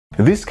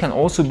This can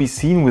also be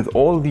seen with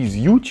all these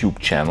YouTube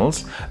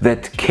channels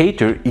that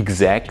cater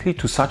exactly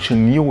to such a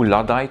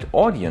neo-Luddite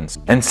audience.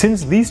 And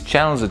since these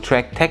channels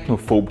attract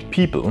technophobe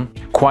people,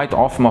 quite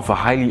often of a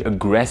highly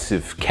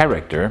aggressive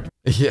character.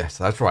 Yes,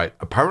 that's right.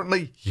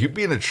 Apparently, you've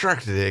been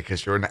attracted here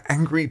because you're an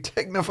angry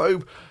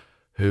technophobe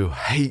who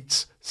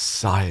hates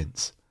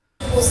science.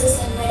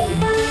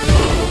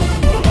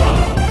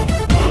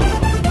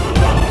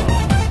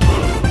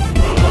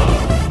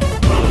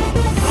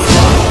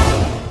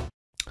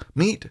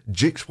 Meet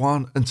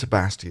Jixwan and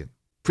Sebastian.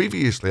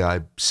 Previously,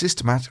 I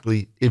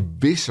systematically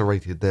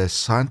eviscerated their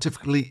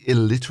scientifically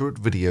illiterate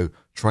video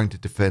trying to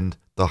defend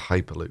the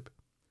Hyperloop.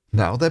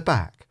 Now they're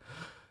back.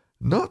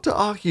 Not to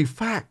argue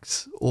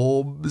facts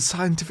or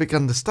scientific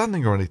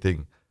understanding or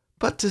anything,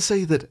 but to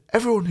say that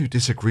everyone who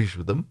disagrees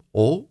with them,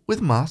 or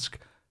with Musk,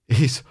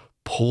 is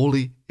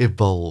poorly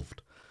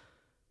evolved.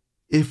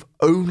 If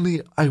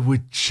only I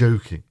were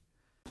joking.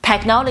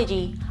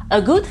 Technology,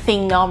 a good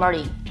thing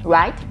normally,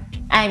 right?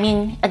 I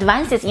mean,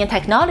 advances in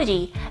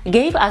technology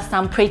gave us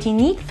some pretty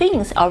neat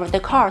things over the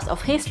course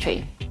of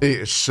history.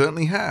 It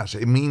certainly has.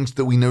 It means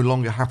that we no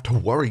longer have to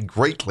worry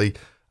greatly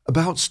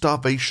about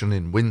starvation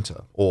in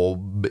winter or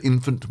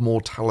infant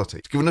mortality.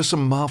 It's given us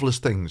some marvellous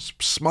things: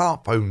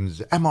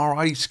 smartphones,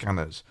 MRI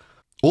scanners,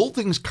 all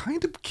things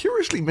kind of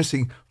curiously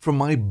missing from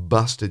my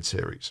Busted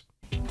series.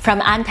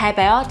 From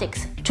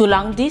antibiotics to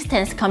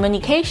long-distance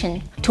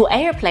communication to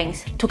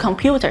airplanes to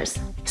computers.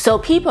 So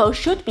people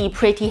should be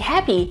pretty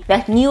happy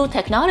that new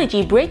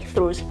technology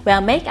breakthroughs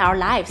will make our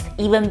lives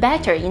even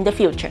better in the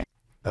future.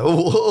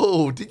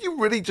 Oh, did you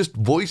really just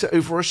voice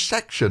over a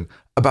section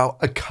about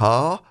a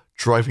car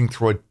driving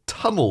through a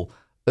tunnel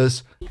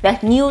as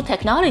that new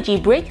technology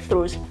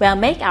breakthroughs will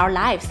make our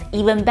lives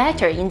even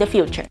better in the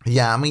future?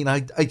 Yeah, I mean,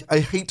 I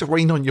hate to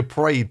rain on your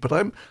parade, but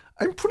I'm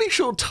pretty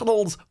sure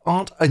tunnels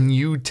aren't a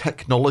new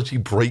technology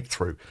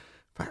breakthrough.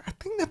 I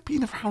think they've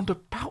been around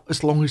about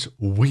as long as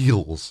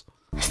wheels.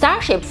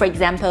 Starship, for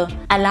example,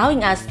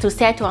 allowing us to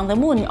settle on the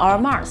moon or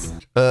Mars.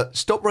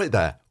 Stop right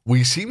there.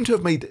 We seem to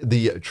have made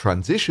the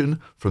transition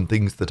from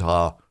things that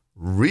are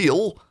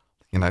real,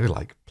 you know,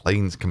 like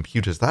planes,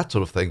 computers, that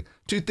sort of thing,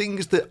 to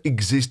things that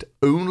exist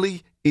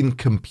only in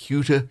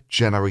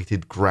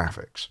computer-generated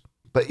graphics.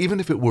 But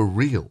even if it were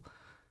real,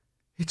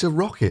 it's a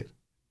rocket.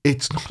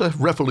 It's not a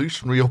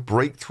revolutionary or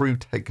breakthrough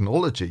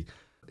technology.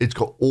 It's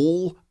got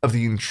all of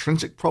the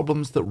intrinsic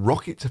problems that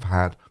rockets have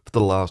had for the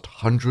last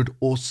 100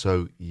 or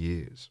so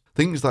years.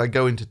 Things that I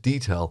go into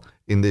detail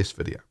in this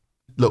video.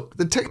 Look,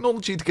 the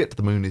technology to get to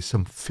the moon is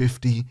some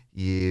 50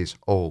 years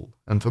old,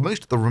 and for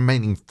most of the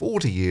remaining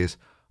 40 years,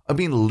 I've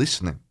been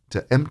listening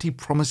to empty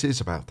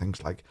promises about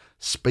things like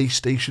space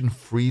station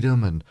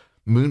freedom and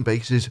moon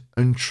bases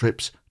and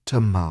trips to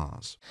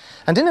Mars.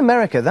 And in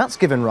America, that's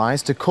given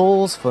rise to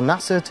calls for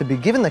NASA to be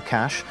given the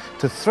cash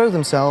to throw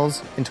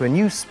themselves into a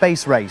new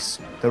space race,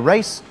 the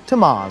race to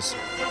Mars.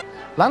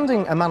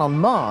 Landing a man on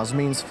Mars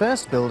means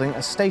first building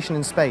a station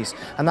in space,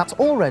 and that's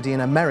already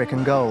an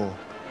American goal.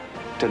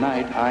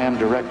 Tonight, I am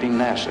directing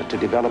NASA to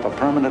develop a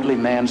permanently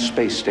manned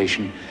space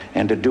station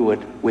and to do it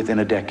within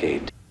a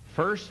decade.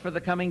 First for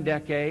the coming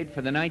decade,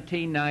 for the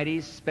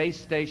 1990s,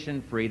 Space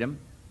Station Freedom.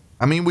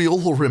 I mean, we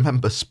all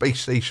remember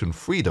Space Station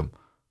Freedom,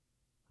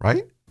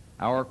 right?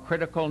 Our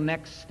critical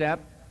next step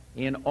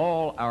in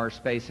all our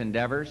space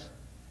endeavors.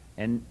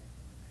 And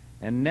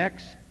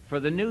next, for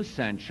the new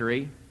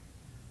century,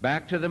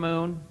 back to the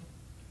moon,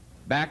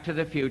 back to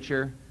the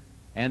future,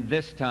 and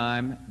this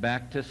time,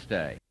 back to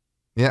stay.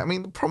 Yeah, I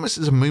mean, the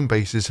promises of moon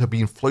bases have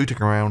been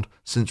floating around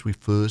since we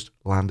first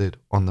landed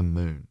on the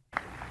moon.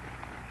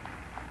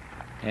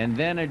 And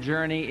then a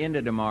journey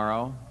into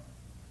tomorrow,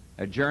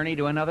 a journey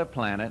to another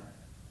planet,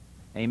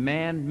 a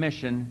manned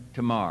mission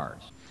to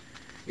Mars.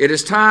 It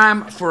is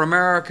time for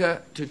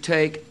America to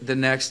take the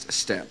next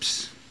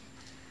steps.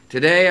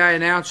 Today, I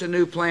announce a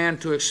new plan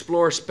to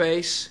explore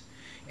space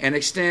and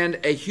extend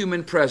a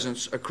human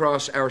presence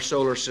across our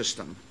solar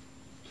system.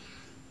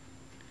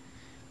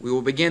 We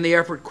will begin the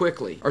effort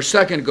quickly. Our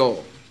second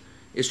goal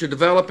is to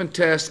develop and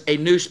test a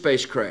new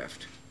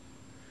spacecraft,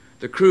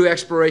 the Crew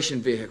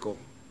Exploration Vehicle,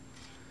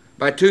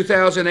 by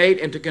 2008,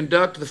 and to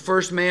conduct the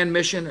first manned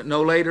mission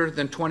no later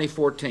than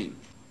 2014.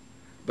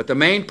 But the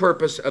main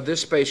purpose of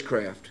this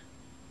spacecraft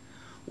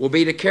will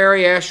be to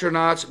carry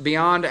astronauts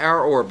beyond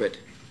our orbit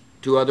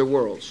to other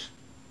worlds.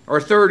 Our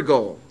third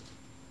goal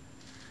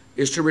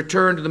is to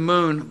return to the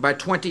moon by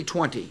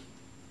 2020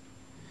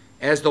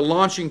 as the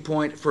launching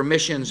point for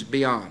missions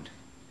beyond.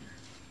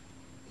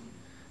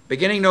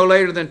 Beginning no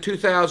later than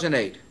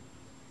 2008,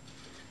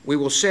 we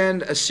will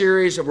send a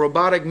series of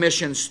robotic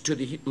missions to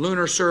the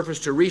lunar surface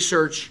to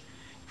research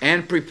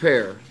and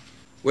prepare.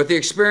 With the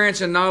experience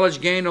and knowledge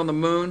gained on the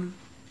moon,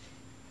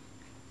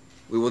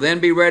 we will then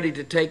be ready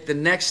to take the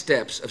next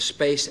steps of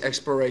space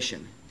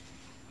exploration,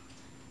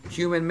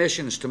 human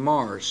missions to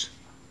Mars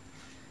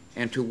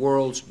and to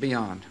worlds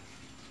beyond.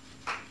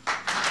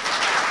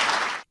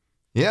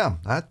 Yeah,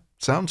 that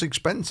sounds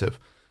expensive.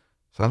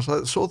 Sounds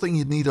like the sort of thing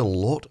you'd need a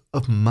lot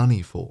of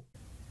money for.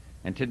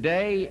 And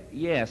today,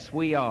 yes,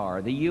 we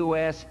are. The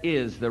U.S.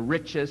 is the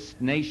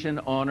richest nation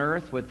on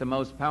earth with the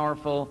most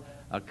powerful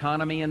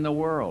economy in the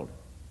world.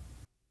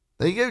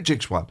 There you go,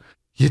 Jigswan.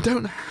 You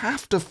don't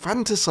have to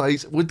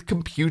fantasize with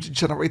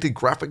computer-generated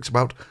graphics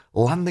about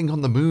landing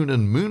on the moon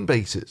and moon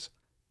bases.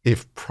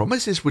 If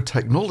promises were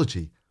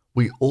technology,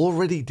 we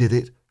already did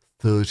it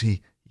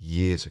 30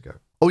 years ago.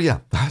 Oh yeah,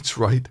 that's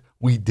right,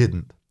 we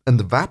didn't. And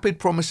the vapid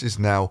promises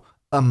now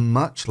are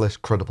much less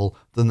credible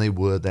than they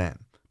were then.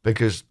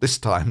 Because this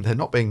time they're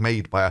not being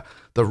made by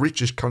the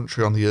richest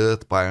country on the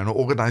earth, by an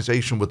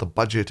organization with a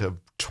budget of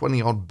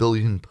 20-odd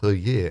billion per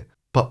year,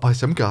 but by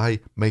some guy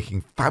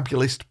making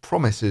fabulous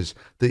promises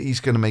that he's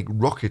going to make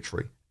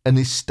rocketry, an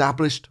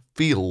established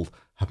field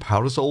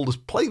about as old as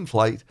plane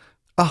flight,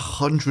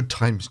 100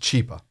 times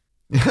cheaper.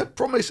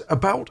 Promise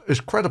about as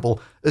credible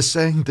as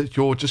saying that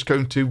you're just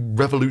going to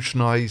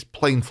revolutionize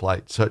plane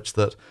flight, such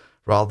that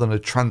rather than a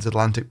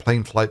transatlantic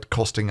plane flight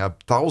costing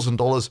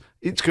 $1,000,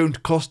 it's going to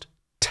cost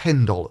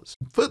 $10.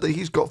 Further,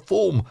 he's got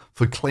form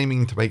for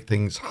claiming to make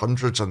things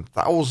hundreds and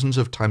thousands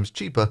of times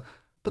cheaper,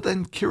 but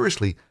then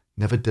curiously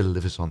never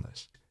delivers on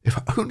this. If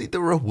only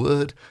there were a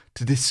word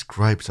to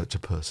describe such a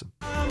person.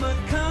 I'm a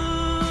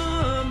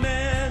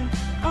con-man,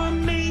 or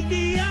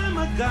maybe I'm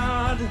a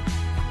god,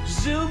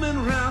 zooming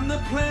around the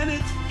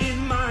planet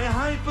in my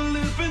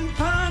hyperlooping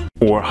pond.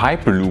 Or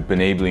Hyperloop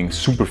enabling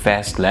super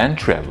fast land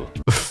travel.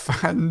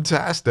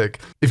 Fantastic.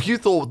 If you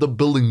thought that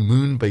building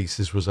moon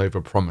bases was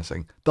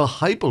over-promising, the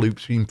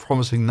Hyperloop's been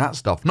promising that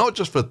stuff not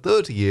just for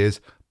 30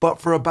 years,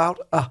 but for about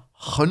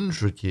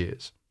 100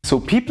 years. So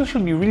people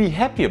should be really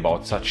happy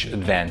about such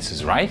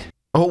advances, right?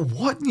 Oh,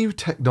 what new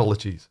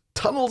technologies?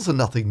 Tunnels are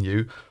nothing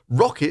new.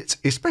 Rockets,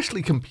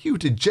 especially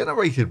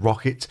computer-generated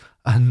rockets,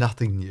 are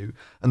nothing new.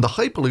 And the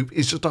Hyperloop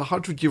is just a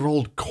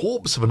 100-year-old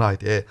corpse of an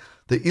idea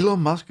that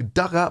Elon Musk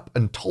dug up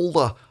and told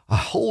a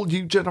whole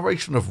new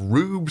generation of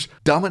rubes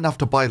dumb enough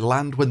to buy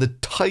land when the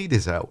tide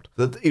is out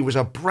that it was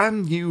a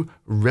brand new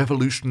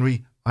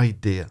revolutionary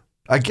idea.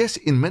 I guess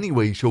in many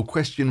ways your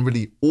question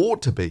really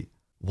ought to be,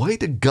 why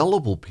do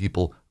gullible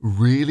people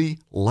really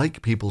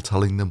like people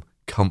telling them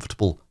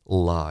comfortable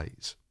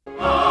lies?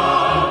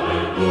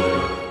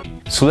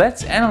 So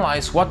let's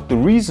analyze what the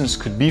reasons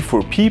could be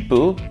for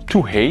people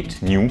to hate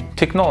new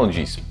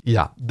technologies.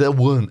 Yeah, there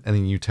weren't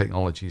any new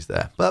technologies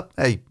there, but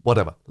hey,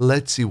 whatever.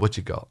 Let's see what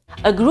you got.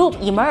 A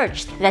group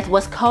emerged that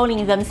was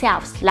calling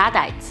themselves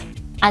Luddites.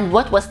 And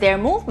what was their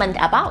movement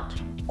about?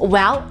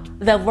 Well,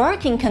 the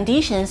working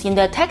conditions in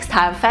the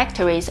textile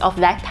factories of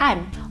that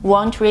time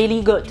weren't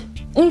really good.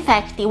 In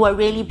fact, they were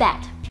really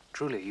bad.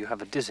 Truly, you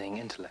have a dizzying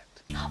intellect.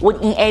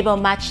 Would enable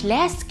much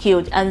less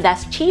skilled and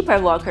thus cheaper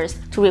workers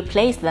to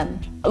replace them,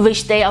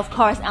 which they of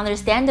course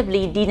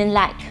understandably didn't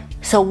like.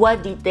 So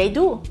what did they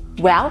do?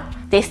 Well,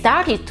 they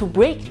started to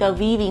break the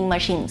weaving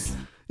machines.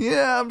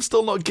 Yeah, I'm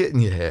still not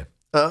getting you here.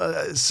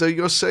 So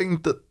you're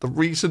saying that the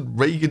reason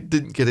Reagan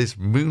didn't get his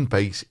moon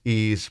base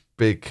is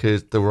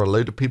because there were a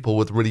load of people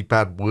with really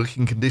bad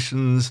working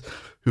conditions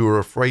who were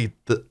afraid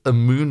that a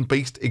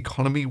moon-based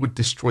economy would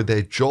destroy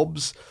their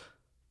jobs?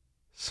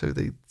 So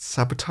they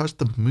sabotaged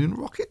the moon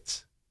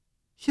rockets?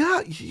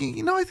 Yeah,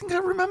 you know, I think I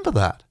remember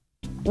that.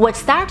 What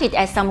started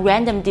as some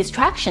random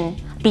distraction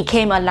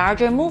became a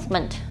larger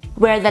movement,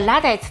 where the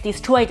Luddites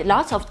destroyed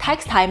lots of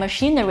textile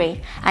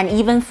machinery and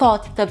even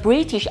fought the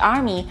British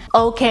Army.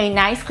 Okay,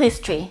 nice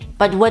history.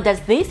 But what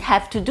does this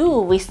have to do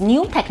with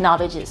new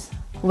technologies?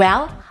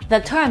 Well, the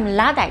term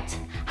Luddite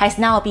has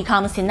now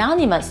become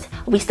synonymous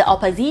with the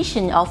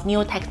opposition of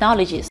new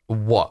technologies.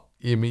 What?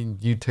 You mean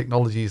new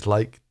technologies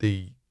like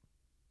the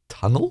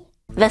tunnel?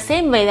 The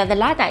same way that the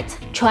Luddites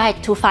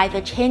tried to fight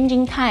the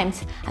changing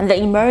times and the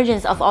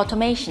emergence of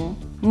automation,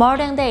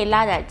 modern-day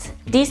Luddites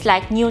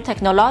dislike new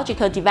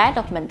technological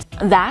development.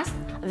 Thus,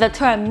 the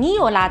term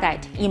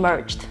Neo-Luddite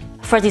emerged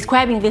for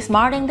describing this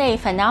modern-day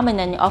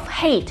phenomenon of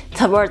hate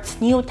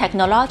towards new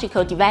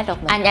technological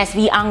development. And as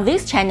we on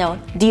this channel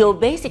deal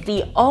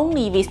basically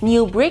only with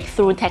new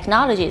breakthrough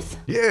technologies.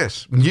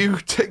 Yes, new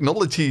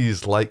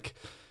technologies like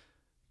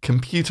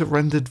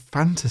computer-rendered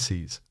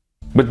fantasies.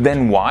 But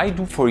then why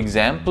do, for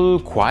example,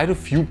 quite a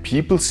few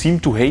people seem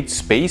to hate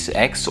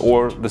SpaceX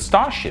or the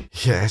Starship?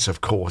 Yes,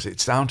 of course,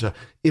 it's down to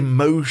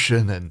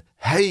emotion and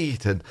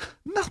hate and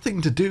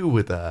nothing to do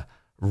with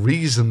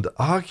reasoned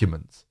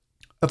arguments.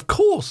 Of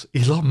course,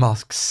 Elon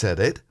Musk said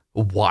it.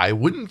 Why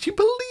wouldn't you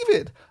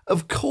believe it?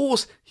 Of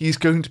course, he's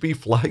going to be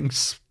flying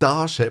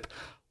Starship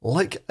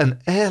like an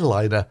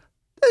airliner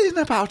in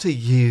about a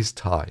year's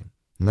time.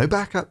 No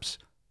backups,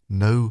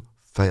 no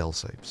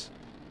fail-safes.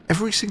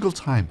 Every single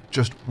time,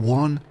 just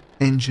one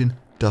engine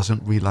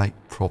doesn't relight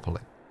properly.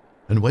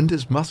 And when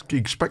does Musk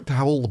expect to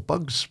have all the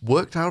bugs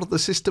worked out of the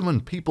system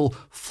and people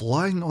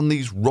flying on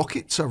these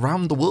rockets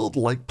around the world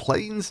like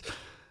planes?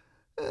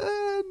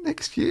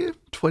 Next year,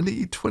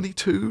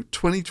 2022,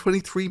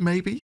 2023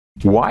 maybe?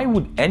 Why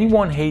would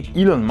anyone hate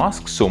Elon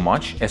Musk so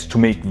much as to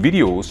make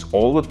videos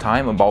all the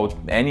time about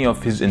any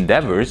of his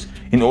endeavors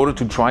in order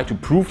to try to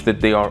prove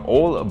that they are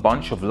all a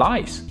bunch of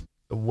lies?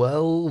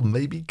 Well,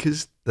 maybe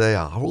because they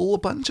are all a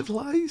bunch of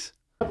lies.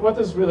 What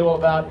this is really all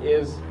about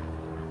is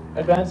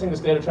advancing the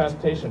state of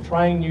transportation,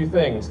 trying new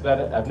things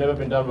that have never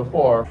been done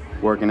before.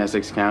 Work in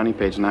Essex County,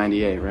 page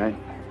 98, right?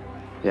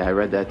 Yeah, I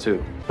read that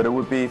too. But it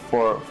would be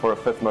for a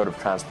fifth mode of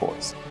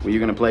transports. Were you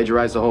going to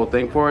plagiarize the whole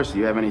thing for us? Do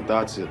you have any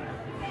thoughts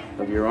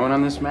of your own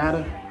on this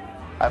matter?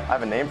 I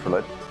have a name for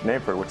it,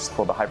 which is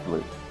called the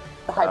Hyperloop.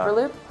 The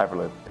Hyperloop?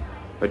 Hyperloop.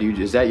 But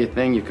is that your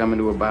thing? You come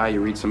into a bar,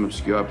 you read some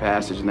obscure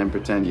passage, and then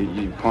pretend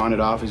you pawn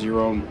it off as your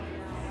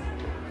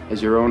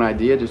own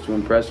idea just to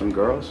impress some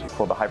girls? It's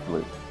called the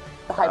Hyperloop.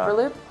 The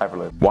Hyperloop?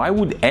 Hyperloop. Why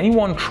would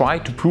anyone try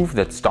to prove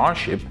that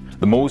Starship,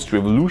 the most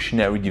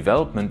revolutionary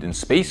development in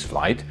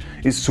spaceflight,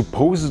 is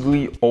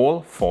supposedly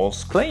all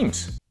false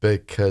claims?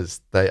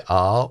 Because they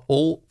are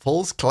all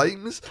false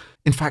claims.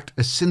 In fact,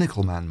 a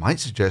cynical man might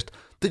suggest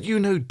that you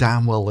know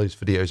damn well those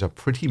videos are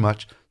pretty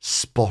much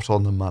spot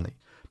on the money.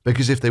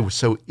 Because if they were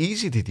so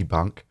easy to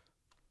debunk,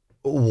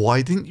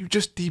 why didn't you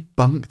just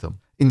debunk them?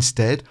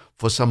 Instead,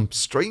 for some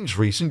strange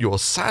reason, you're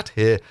sat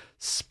here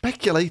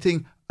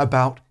speculating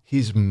about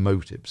his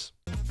motives.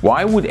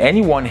 Why would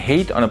anyone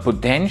hate on a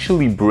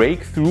potentially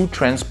breakthrough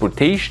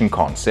transportation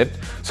concept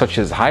such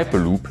as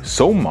Hyperloop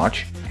so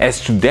much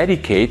as to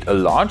dedicate a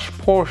large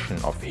portion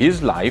of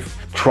his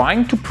life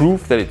trying to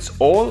prove that it's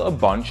all a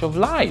bunch of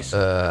lies?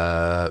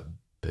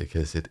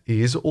 Because it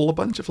is all a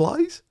bunch of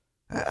lies?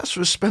 As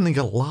for spending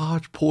a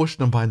large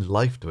portion of my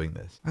life doing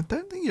this, I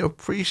don't think you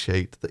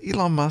appreciate that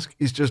Elon Musk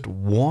is just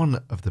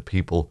one of the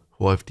people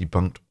who I've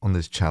debunked on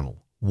this channel.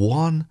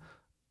 One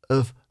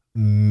of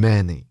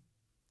many.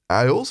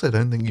 I also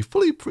don't think you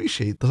fully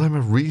appreciate that I'm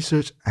a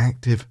research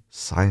active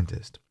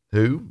scientist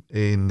who,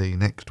 in the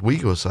next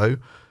week or so,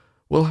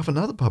 will have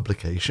another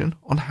publication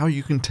on how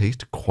you can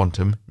taste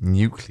quantum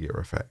nuclear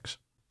effects.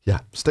 Yeah,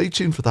 stay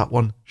tuned for that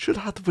one. Should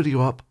have the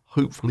video up,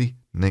 hopefully,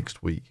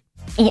 next week.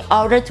 In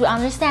order to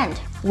understand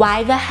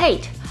why the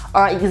hate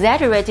or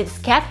exaggerated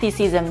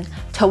skepticism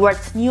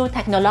towards new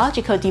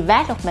technological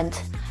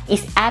development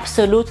is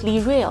absolutely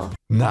real.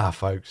 Nah,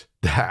 folks,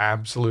 they're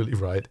absolutely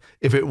right.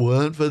 If it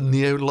weren't for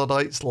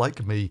neo-Luddites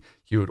like me,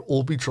 you would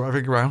all be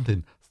driving around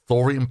in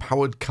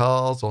thorium-powered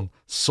cars on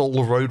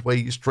solar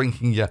roadways,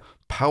 drinking your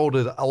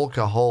powdered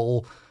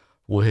alcohol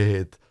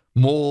with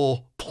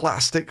more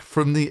plastic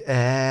from the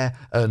air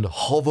and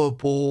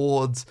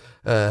hoverboards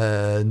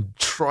and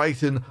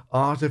Triton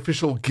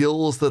artificial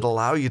gills that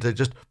allow you to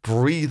just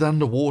breathe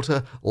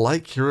underwater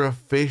like you're a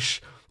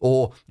fish.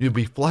 Or you'd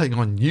be flying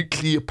on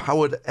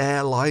nuclear-powered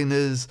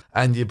airliners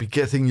and you'd be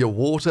getting your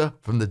water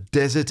from the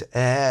desert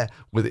air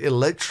with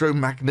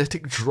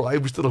electromagnetic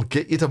drives that'll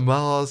get you to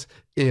Mars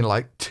in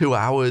like 2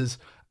 hours,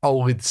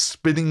 or with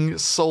spinning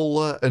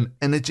solar and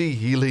energy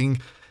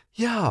healing.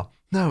 Yeah,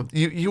 no,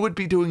 you would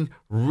be doing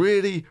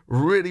really,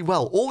 really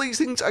well. All these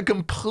things are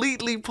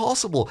completely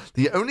possible.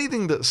 The only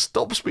thing that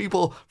stops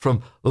people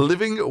from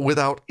living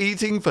without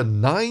eating for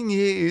 9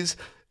 years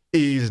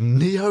is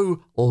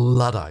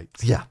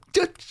neo-Luddites. Yeah,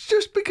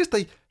 just because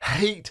they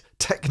hate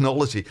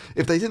technology.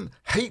 If they didn't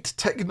hate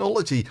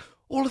technology,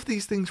 all of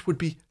these things would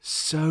be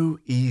so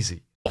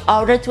easy. In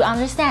order to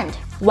understand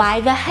why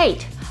the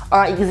hate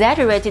or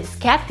exaggerated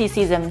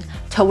skepticism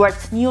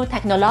towards new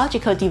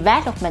technological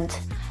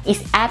development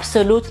is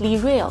absolutely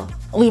real,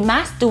 we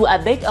must do a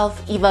bit of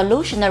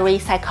evolutionary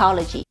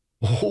psychology.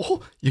 Or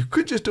you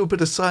could just do a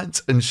bit of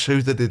science and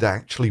show that it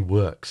actually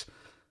works.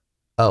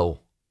 Oh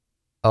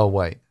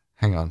wait.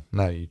 Hang on,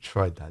 no, you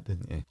tried that,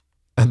 didn't you?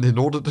 And in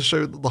order to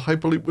show that the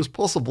Hyperloop was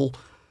possible,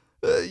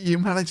 you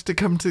managed to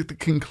come to the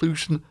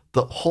conclusion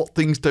that hot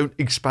things don't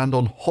expand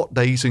on hot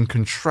days and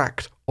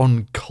contract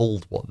on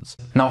cold ones.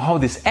 Now, how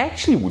this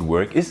actually would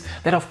work is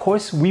that, of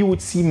course, we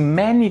would see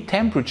many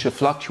temperature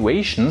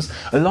fluctuations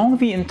along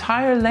the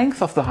entire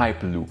length of the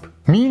Hyperloop.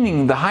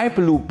 Meaning the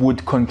Hyperloop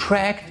would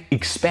contract,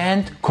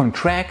 expand,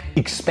 contract,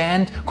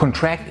 expand,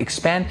 contract,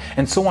 expand,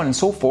 and so on and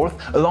so forth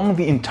along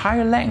the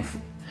entire length.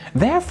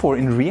 Therefore,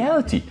 in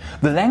reality,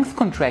 the length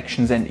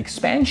contractions and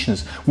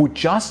expansions would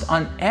just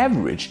on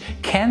average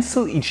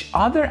cancel each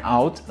other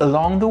out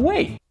along the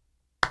way.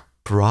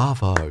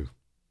 Bravo.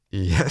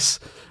 Yes,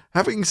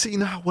 having seen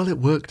how well it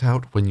worked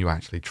out when you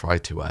actually try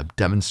to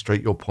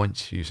demonstrate your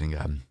points using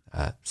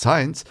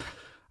science,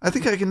 I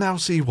think I can now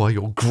see why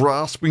you're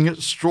grasping at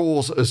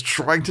straws as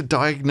trying to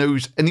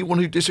diagnose anyone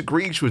who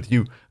disagrees with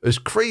you as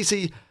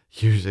crazy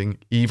using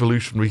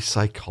evolutionary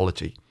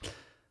psychology.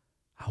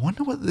 I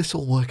wonder whether this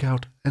will work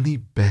out any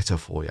better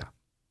for you.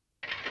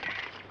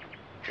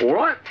 All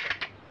right,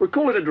 we'll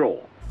call it a draw.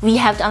 We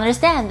have to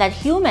understand that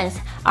humans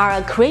are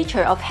a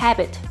creature of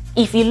habit.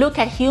 If you look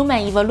at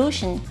human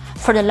evolution,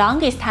 for the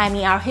longest time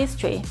in our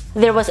history,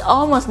 there was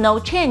almost no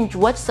change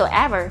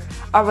whatsoever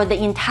over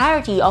the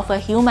entirety of a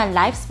human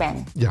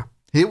lifespan. Yeah,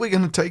 here we're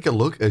going to take a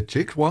look at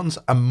Chick1's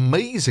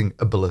amazing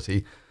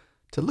ability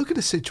to look at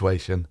a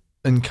situation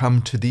and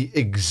come to the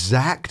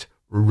exact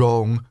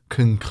wrong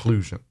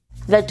conclusion.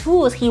 The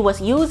tools he was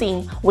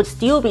using would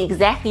still be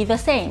exactly the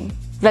same.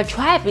 The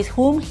tribe with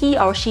whom he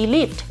or she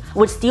lived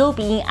would still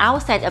be in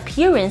outside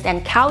appearance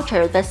and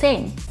culture the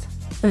same.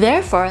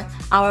 Therefore,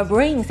 our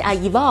brains are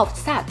evolved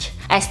such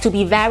as to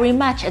be very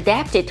much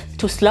adapted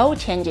to slow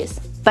changes,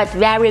 but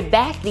very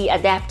badly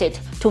adapted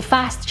to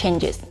fast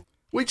changes.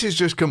 Which is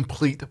just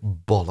complete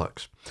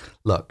bollocks.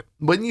 Look,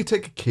 when you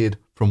take a kid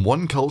from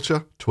one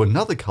culture to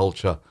another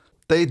culture,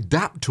 they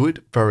adapt to it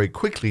very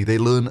quickly. They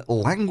learn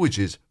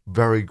languages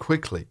very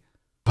quickly.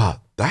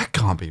 But that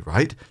can't be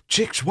right.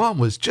 Chick Swan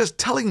was just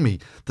telling me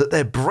that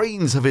their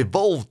brains have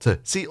evolved to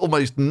see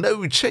almost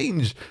no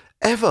change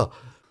ever.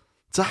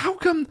 So how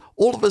come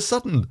all of a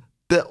sudden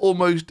they're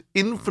almost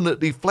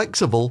infinitely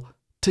flexible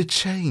to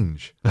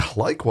change?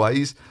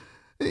 Likewise,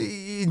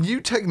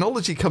 new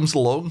technology comes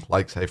along,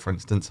 like say for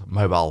instance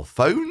mobile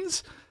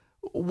phones.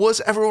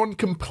 Was everyone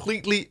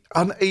completely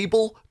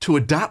unable to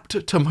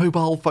adapt to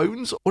mobile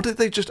phones, or did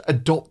they just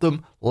adopt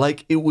them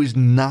like it was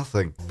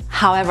nothing?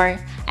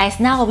 However, as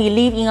now we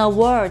live in a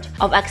world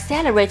of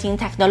accelerating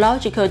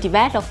technological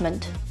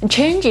development,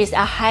 changes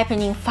are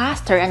happening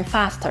faster and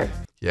faster.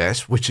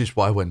 Yes, which is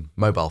why when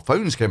mobile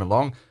phones came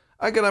along,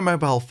 I got a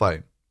mobile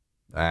phone.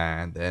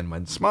 And then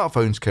when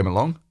smartphones came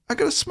along, I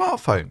got a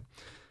smartphone.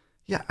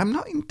 Yeah, I'm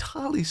not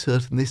entirely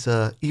certain this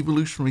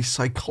evolutionary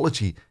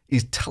psychology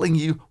is telling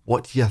you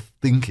what you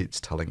think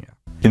it's telling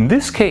you. In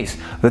this case,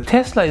 the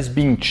Tesla is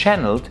being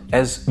channeled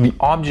as the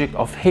object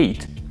of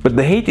hate, but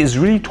the hate is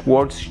really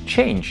towards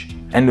change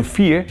and the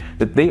fear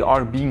that they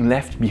are being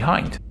left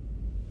behind.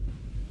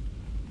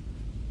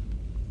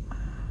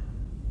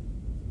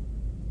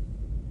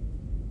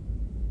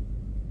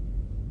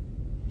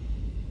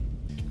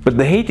 But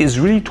the hate is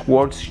really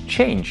towards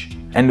change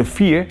and the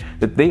fear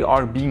that they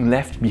are being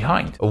left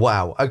behind.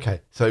 Wow,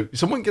 okay. So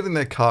someone getting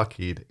their car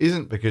keyed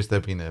isn't because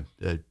they've been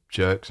a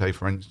jerk, say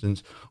for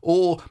instance,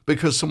 or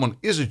because someone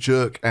is a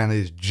jerk and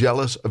is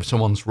jealous of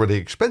someone's really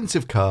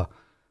expensive car.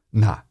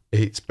 Nah,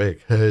 it's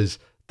because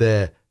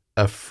they're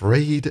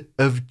afraid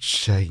of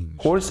change. Of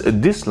course, a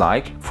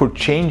dislike for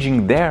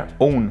changing their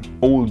own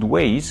old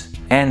ways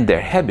and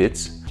their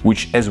habits,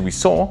 which, as we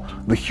saw,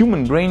 the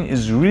human brain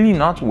is really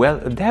not well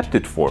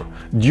adapted for,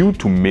 due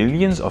to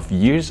millions of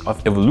years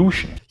of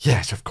evolution.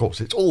 Yes, of course,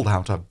 it's all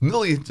down to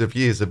millions of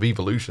years of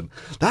evolution.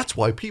 That's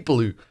why people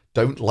who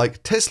don't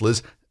like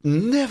Teslas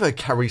never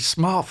carry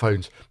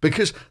smartphones,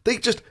 because they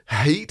just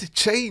hate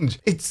change.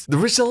 It's the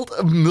result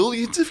of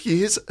millions of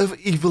years of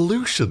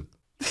evolution.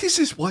 This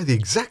is why the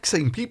exact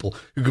same people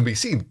who can be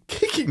seen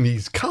kicking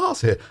these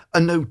cars here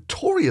are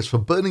notorious for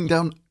burning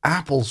down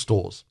Apple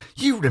stores.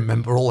 You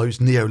remember all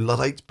those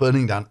neo-Luddites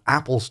burning down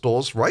Apple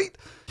stores, right?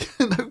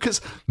 You know,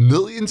 because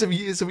millions of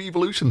years of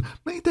evolution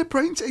made their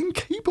brains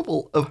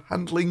incapable of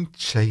handling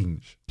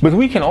change. But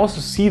we can also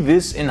see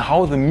this in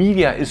how the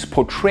media is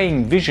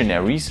portraying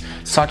visionaries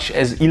such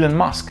as Elon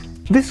Musk.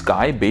 This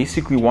guy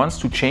basically wants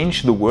to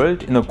change the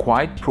world in a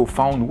quite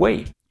profound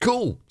way.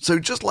 Cool. So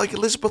just like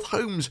Elizabeth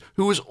Holmes,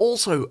 who was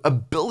also a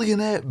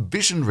billionaire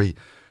visionary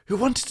who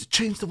wanted to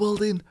change the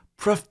world in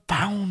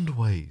profound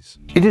ways.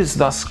 It is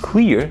thus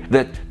clear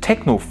that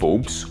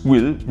technophobes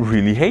will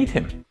really hate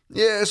him.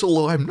 Yes,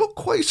 although I'm not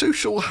quite so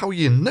sure how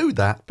you know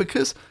that,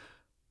 because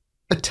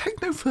a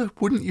technophobe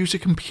wouldn't use a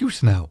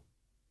computer now,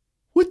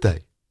 would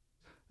they?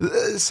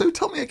 So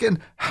tell me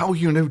again how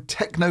you know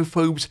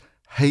technophobes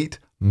hate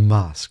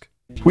Musk.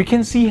 We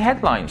can see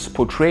headlines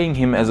portraying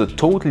him as a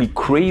totally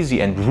crazy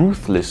and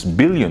ruthless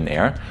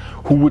billionaire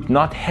who would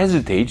not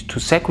hesitate to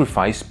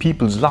sacrifice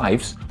people's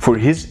lives for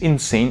his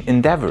insane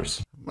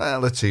endeavors. Well,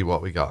 let's see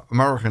what we got.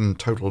 American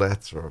total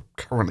deaths are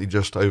currently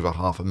just over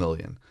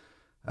 500,000.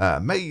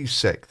 May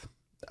 6th.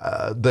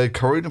 The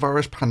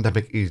coronavirus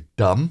pandemic is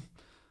done.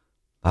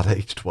 That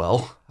aged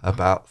well.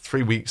 About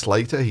 3 weeks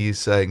later, he is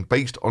saying,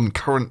 based on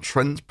current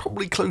trends,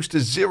 probably close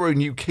to 0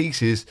 new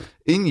cases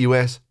in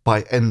US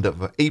by end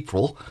of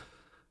April.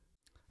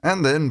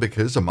 And then,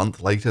 because a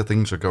month later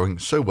things are going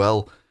so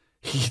well,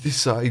 he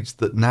decides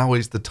that now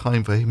is the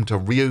time for him to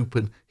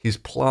reopen his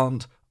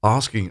plant,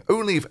 asking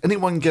only if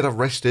anyone get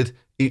arrested,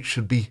 it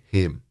should be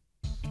him.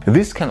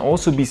 This can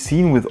also be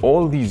seen with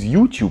all these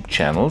YouTube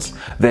channels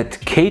that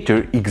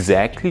cater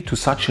exactly to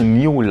such a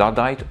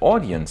neo-Luddite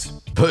audience.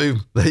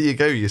 Boom, there you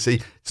go, you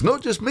see. It's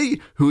not just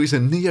me who is a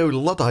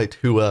neo-Luddite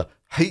who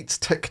hates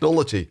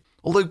technology.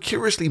 Although,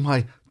 curiously,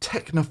 my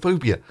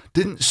technophobia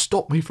didn't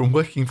stop me from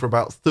working for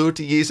about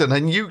 30 years in a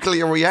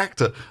nuclear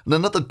reactor and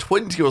another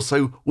 20 or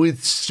so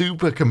with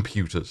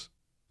supercomputers.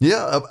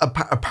 Yeah,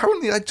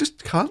 apparently I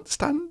just can't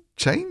stand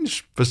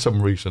change for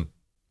some reason.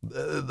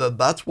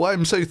 That's why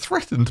I'm so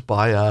threatened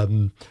by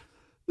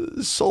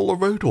solar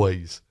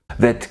roadways.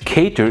 That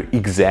cater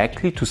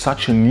exactly to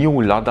such a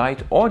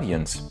neo-Luddite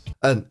audience.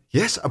 And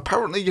yes,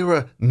 apparently you're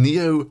a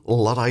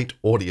neo-Luddite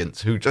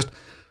audience who just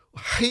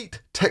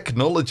hate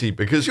technology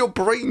because your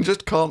brain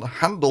just can't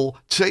handle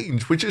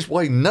change, which is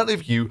why none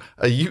of you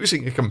are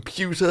using a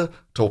computer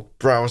to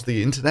browse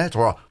the internet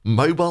or a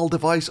mobile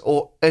device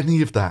or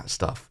any of that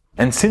stuff.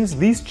 And since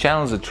these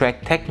channels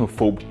attract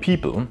technophobe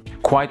people,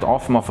 quite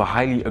often of a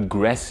highly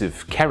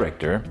aggressive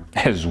character,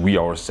 as we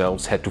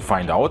ourselves had to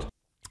find out,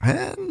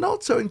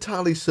 not so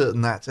entirely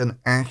certain that's an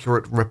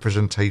accurate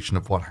representation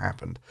of what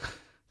happened.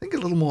 think a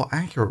little more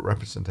accurate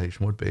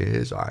representation would be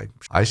is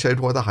I showed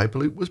why the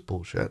Hyperloop was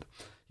bullshit.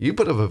 You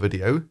put up a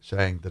video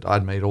saying that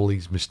I'd made all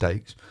these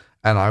mistakes,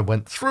 and I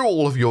went through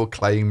all of your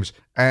claims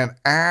and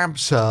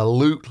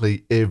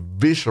absolutely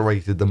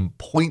eviscerated them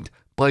point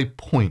by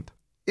point.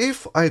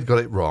 If I had got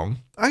it wrong,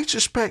 I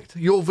suspect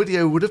your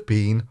video would have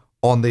been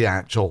on the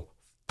actual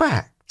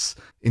facts.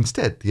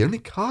 Instead, the only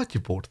card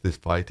you brought to this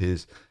fight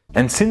is...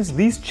 And since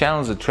these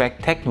channels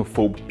attract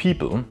technophobe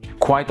people,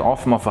 quite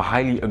often of a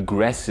highly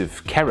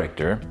aggressive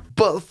character...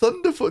 But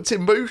Thunderfoot's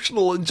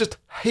emotional and just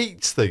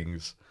hates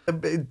things.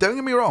 Don't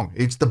get me wrong,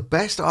 it's the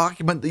best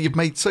argument that you've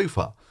made so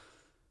far.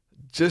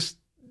 Just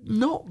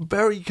not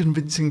very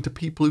convincing to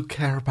people who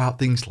care about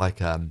things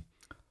like,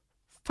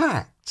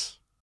 facts.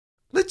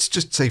 Let's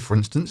just say, for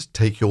instance,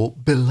 take your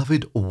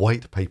beloved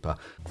white paper.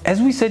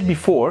 As we said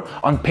before,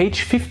 on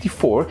page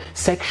 54,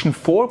 section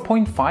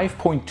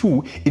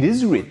 4.5.2, it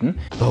is written,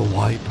 the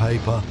white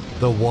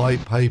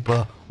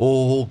paper,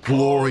 all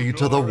glory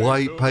to the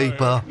white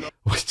paper,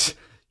 which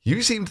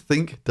you seem to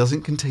think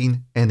doesn't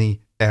contain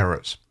any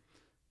errors.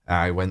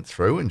 I went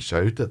through and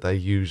showed that they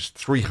used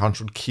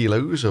 300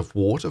 kilos of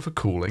water for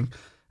cooling,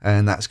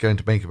 and that's going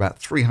to make about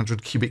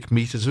 300 cubic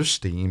meters of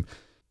steam,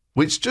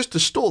 which just to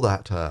store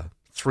that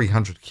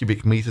 300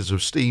 cubic meters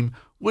of steam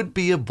would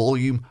be a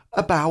volume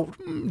about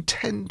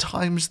 10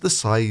 times the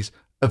size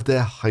of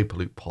their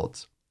Hyperloop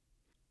pods.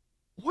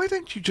 Why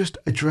don't you just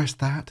address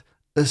that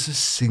as a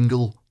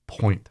single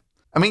point?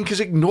 I mean, because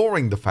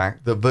ignoring the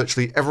fact that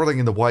virtually everything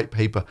in the white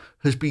paper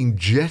has been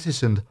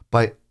jettisoned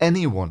by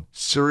anyone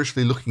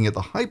seriously looking at the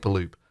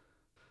Hyperloop.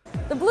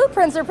 The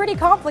blueprints are pretty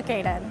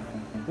complicated.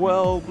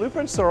 Well,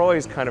 blueprints are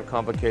always kind of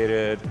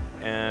complicated,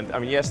 and I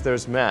mean, yes,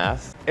 there's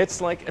math.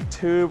 It's like a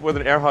tube with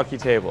an air hockey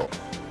table.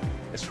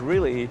 It's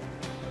really,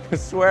 I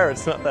swear,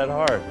 it's not that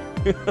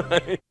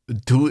hard.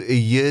 2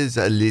 years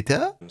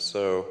later?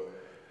 So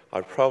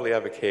I'd probably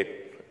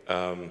advocate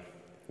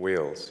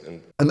wheels.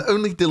 And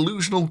only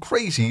delusional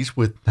crazies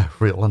with no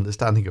real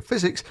understanding of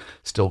physics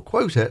still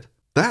quote it.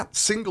 That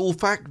single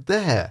fact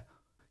there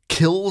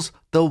kills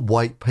the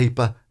white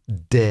paper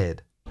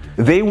dead.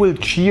 They will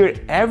cheer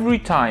every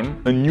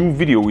time a new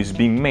video is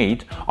being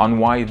made on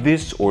why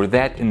this or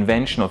that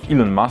invention of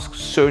Elon Musk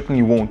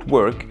certainly won't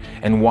work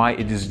and why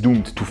it is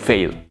doomed to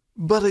fail.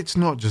 But it's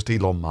not just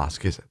Elon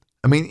Musk, is it?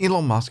 I mean,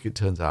 Elon Musk, it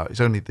turns out, is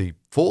only the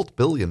 4th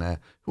billionaire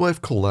who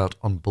I've called out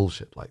on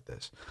bullshit like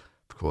this.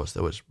 Of course,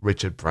 there was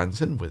Richard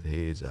Branson with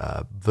his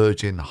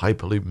Virgin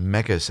Hyperloop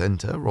Mega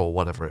Center or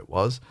whatever it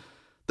was.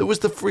 There was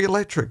the free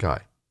electric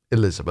guy,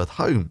 Elizabeth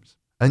Holmes.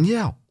 And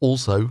yeah,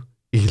 also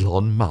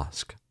Elon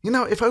Musk. You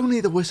know, if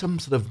only there was some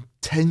sort of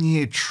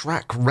 10-year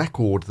track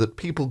record that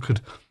people could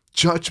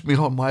judge me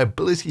on my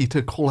ability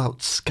to call out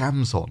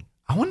scams on.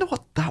 I wonder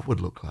what that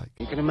would look like.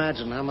 You can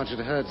imagine how much it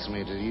hurts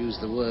me to use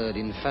the word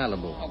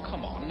infallible. Oh,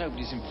 come on,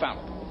 nobody's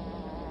infallible.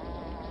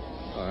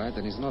 All right,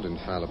 then he's not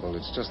infallible.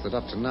 It's just that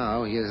up to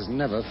now, he has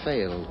never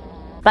failed.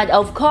 But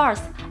of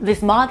course,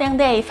 this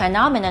modern-day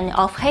phenomenon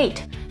of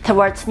hate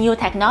towards new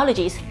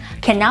technologies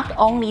cannot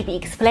only be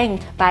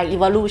explained by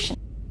evolution.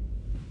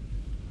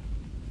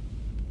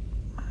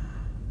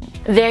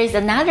 There is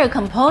another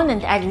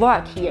component at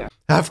work here.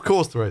 Of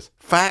course there is.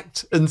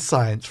 Fact and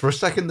science. For a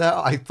second there,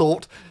 I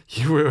thought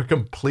you were a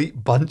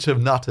complete bunch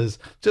of nutters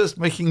just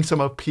making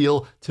some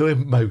appeal to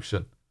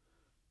emotion.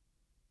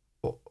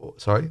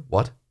 Sorry,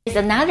 what? There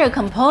is another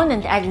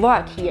component at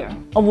work here.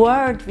 A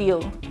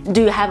worldview.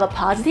 Do you have a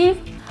positive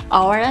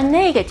or a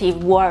negative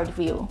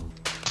worldview?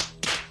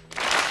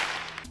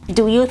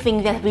 Do you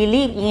think that we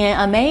live in an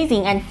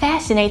amazing and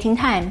fascinating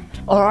time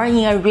or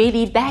in a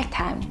really bad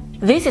time?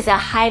 This is a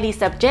highly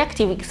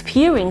subjective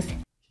experience.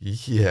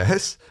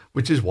 Yes,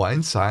 which is why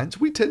in science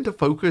we tend to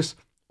focus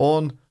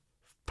on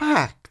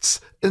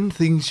facts and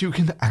things you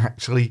can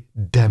actually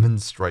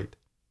demonstrate.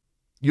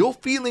 Your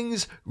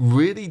feelings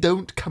really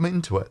don't come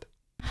into it.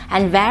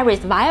 And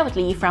varies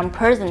wildly from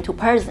person to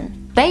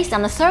person, based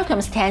on the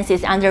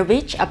circumstances under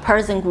which a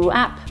person grew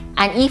up,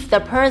 and if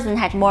the person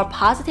had more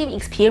positive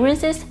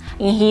experiences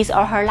in his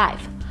or her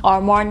life,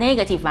 or more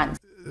negative ones.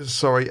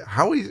 Sorry,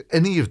 how is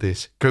any of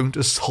this going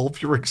to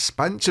solve your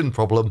expansion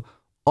problem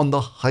on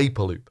the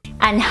Hyperloop?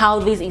 And how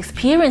these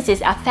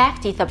experiences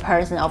affected the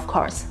person, of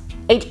course.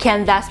 It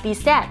can thus be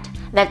said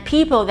that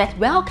people that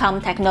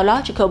welcome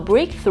technological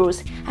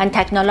breakthroughs and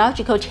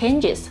technological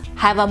changes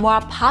have a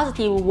more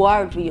positive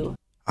worldview.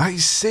 I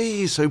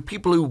see, so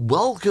people who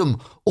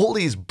welcome all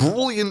these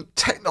brilliant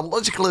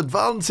technological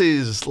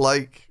advances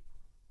like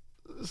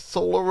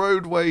solar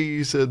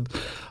roadways and,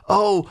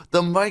 oh,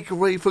 the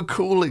microwave for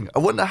cooling. I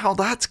wonder how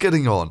that's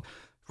getting on.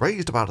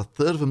 Raised about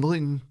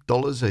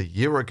 $250,000 a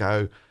year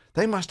ago.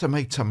 They must have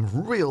made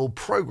some real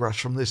progress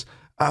from this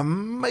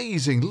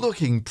amazing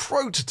looking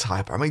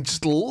prototype. I mean,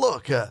 just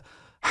look at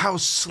how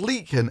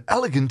sleek and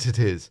elegant it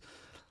is.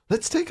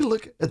 Let's take a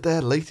look at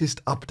their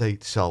latest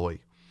update, shall we?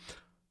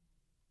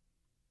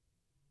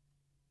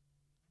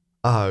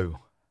 Oh,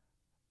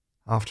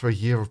 after a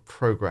year of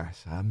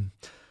progress,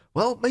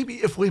 Well, maybe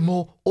if we're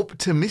more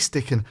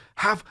optimistic and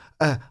have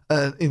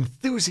an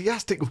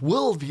enthusiastic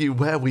worldview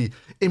where we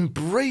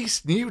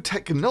embrace new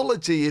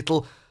technology,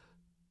 it'll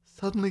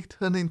suddenly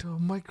turn into a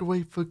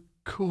microwave for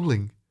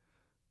cooling.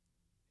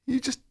 You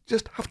just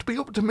have to be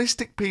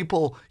optimistic,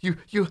 people. You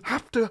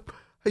have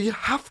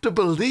to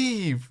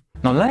believe.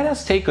 Now let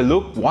us take a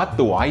look what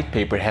the white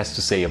paper has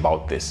to say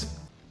about this.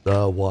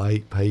 The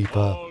white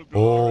paper.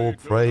 All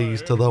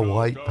praise to the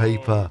white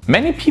paper.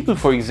 Many people,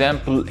 for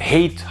example,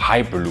 hate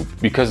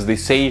Hyperloop because they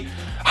say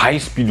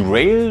high-speed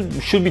rail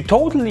should be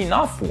totally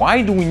enough.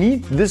 Why do we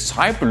need this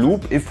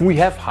Hyperloop if we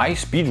have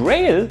high-speed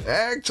rail?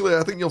 Actually,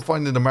 I think you'll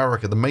find in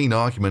America the main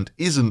argument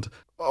isn't,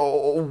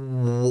 oh,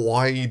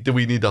 why do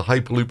we need a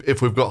Hyperloop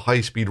if we've got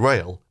high-speed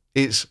rail?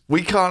 It's,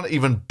 we can't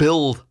even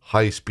build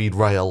high-speed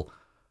rail.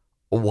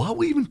 Why are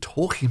we even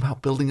talking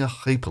about building a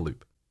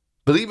Hyperloop?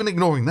 But even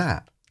ignoring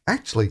that,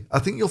 actually, I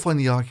think you'll find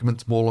the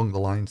arguments more along the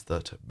lines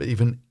that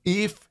even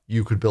if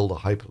you could build a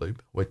Hyperloop,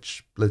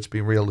 which, let's be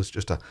real, is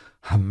just a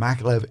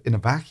maglev in a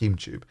vacuum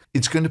tube,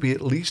 it's going to be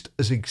at least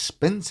as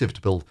expensive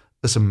to build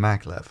as a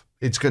maglev.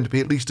 It's going to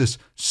be at least as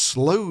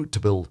slow to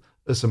build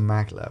as a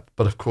maglev.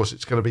 But of course,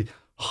 it's going to be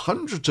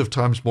hundreds of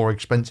times more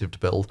expensive to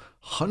build,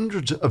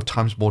 hundreds of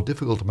times more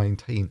difficult to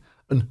maintain,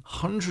 and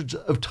hundreds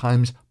of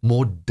times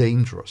more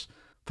dangerous,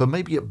 for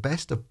maybe at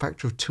best a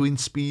factor of 2 in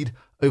speed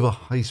over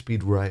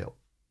high-speed rail.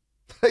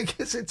 I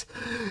guess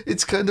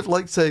it's kind of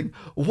like saying,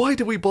 why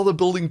do we bother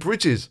building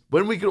bridges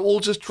when we could all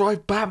just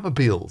drive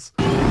Batmobiles?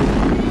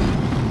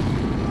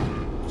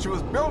 She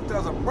was built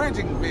as a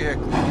bridging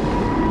vehicle.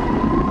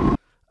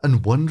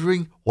 And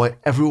wondering why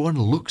everyone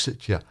looks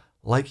at you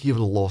like you've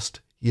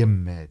lost your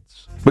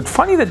meds. But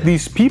funny that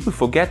these people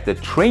forget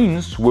that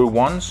trains were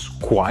once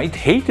quite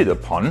hated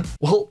upon.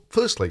 Well,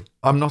 firstly,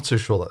 I'm not so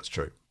sure that's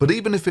true. But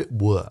even if it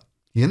were,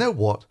 you know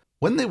what?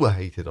 When they were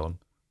hated on,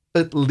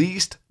 at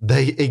least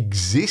they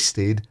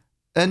existed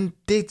and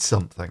did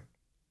something.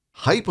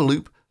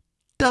 Hyperloop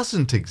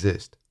doesn't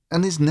exist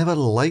and is never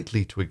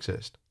likely to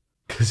exist,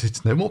 because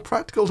it's no more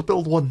practical to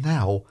build one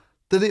now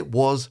than it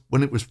was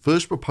when it was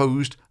first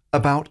proposed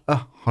about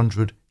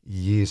 100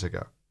 years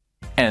ago.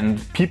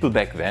 And people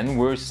back then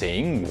were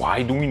saying,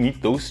 why do we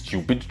need those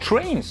stupid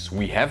trains?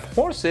 We have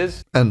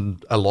horses.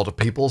 And a lot of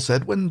people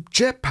said when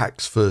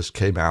jetpacks first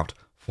came out,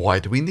 why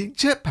do we need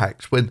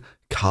jetpacks when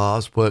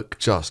cars work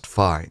just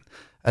fine?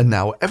 And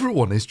now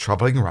everyone is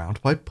travelling around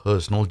by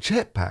personal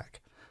jetpack.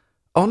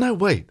 Oh no,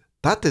 wait,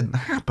 that didn't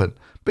happen,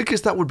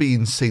 because that would be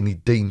insanely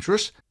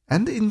dangerous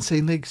and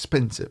insanely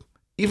expensive,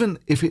 even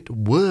if it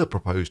were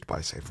proposed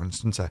by, say, for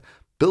instance, a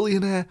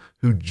billionaire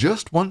who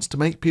just wants to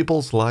make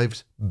people's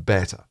lives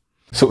better.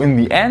 So in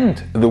the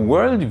end, the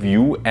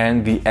worldview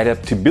and the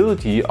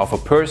adaptability of a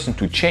person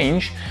to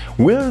change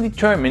will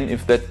determine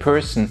if that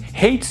person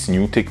hates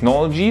new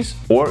technologies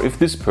or if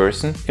this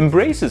person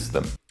embraces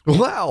them.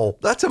 Wow,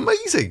 that's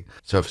amazing!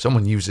 So if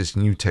someone uses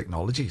new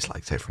technologies,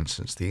 like, say, for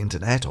instance, the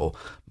internet or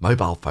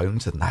mobile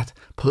phones, and that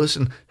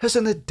person has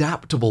an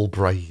adaptable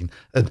brain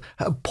and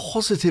a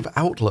positive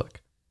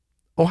outlook.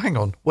 Oh, hang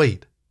on,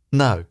 wait,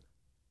 no,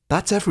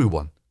 that's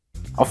everyone.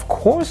 Of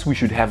course we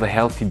should have a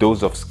healthy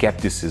dose of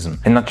skepticism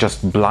and not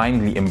just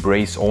blindly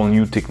embrace all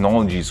new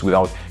technologies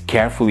without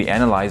carefully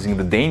analyzing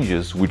the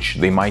dangers which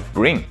they might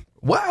bring.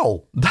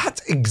 Wow,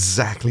 that's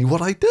exactly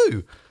what I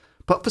do.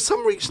 But for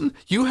some reason,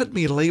 you had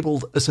me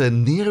labelled as a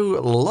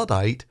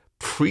neo-Luddite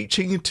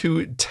preaching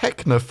to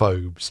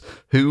technophobes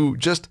who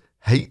just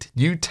hate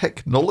new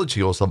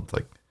technology or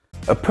something.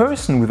 A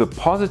person with a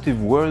positive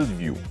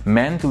worldview,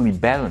 mentally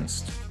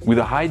balanced, with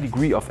a high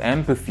degree of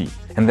empathy,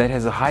 and that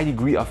has a high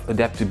degree of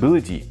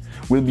adaptability,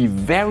 will be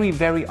very,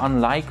 very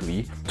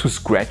unlikely to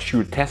scratch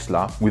your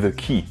Tesla with a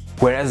key.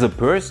 Whereas a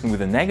person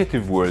with a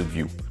negative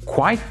worldview,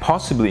 quite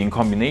possibly in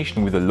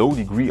combination with a low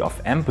degree of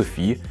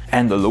empathy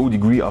and a low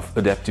degree of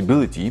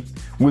adaptability,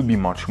 will be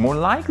much more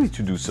likely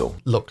to do so.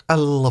 Look, I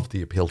love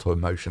the appeal to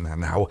emotion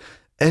and how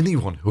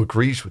anyone who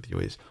agrees with you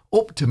is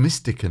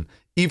optimistic and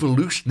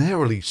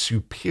evolutionarily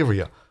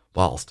superior,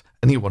 whilst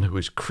anyone who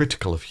is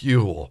critical of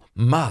you or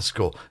Musk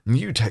or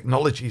new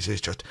technologies is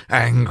just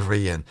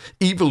angry and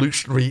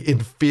evolutionary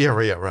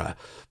inferior,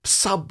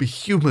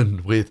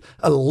 subhuman with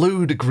a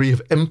low degree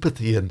of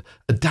empathy and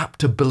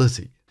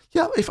adaptability.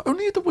 Yeah, if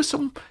only there was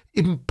some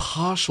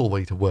impartial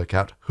way to work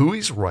out who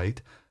is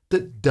right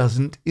that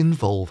doesn't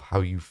involve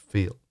how you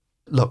feel.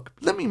 Look,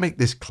 let me make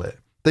this clear.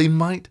 They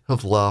might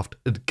have laughed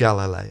at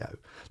Galileo.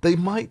 They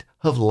might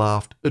have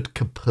laughed at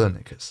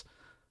Copernicus.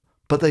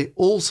 But they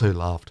also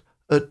laughed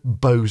at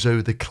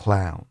Bozo the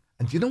Clown.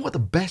 And you know what the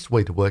best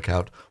way to work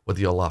out whether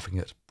you're laughing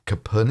at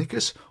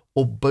Copernicus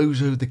or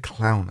Bozo the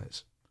Clown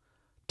is?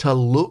 To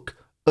look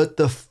at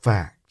the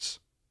facts.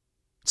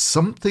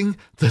 Something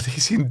that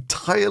is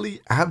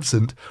entirely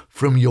absent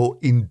from your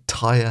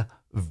entire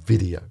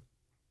video.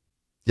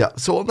 Yeah,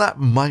 so on that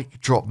mic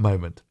drop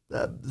moment,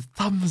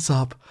 thumbs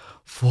up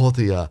for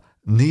the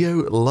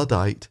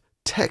neo-Luddite,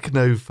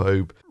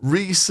 technophobe,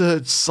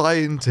 research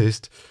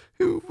scientist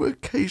who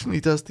occasionally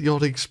does the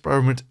odd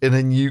experiment in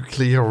a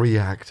nuclear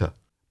reactor.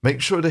 Make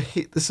sure to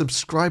hit the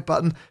subscribe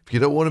button if you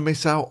don't want to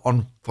miss out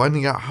on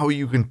finding out how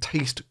you can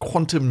taste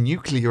quantum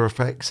nuclear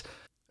effects.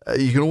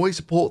 You can always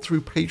support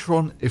through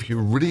Patreon if you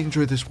really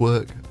enjoy this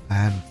work,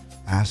 and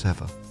as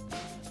ever,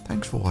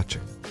 thanks for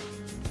watching.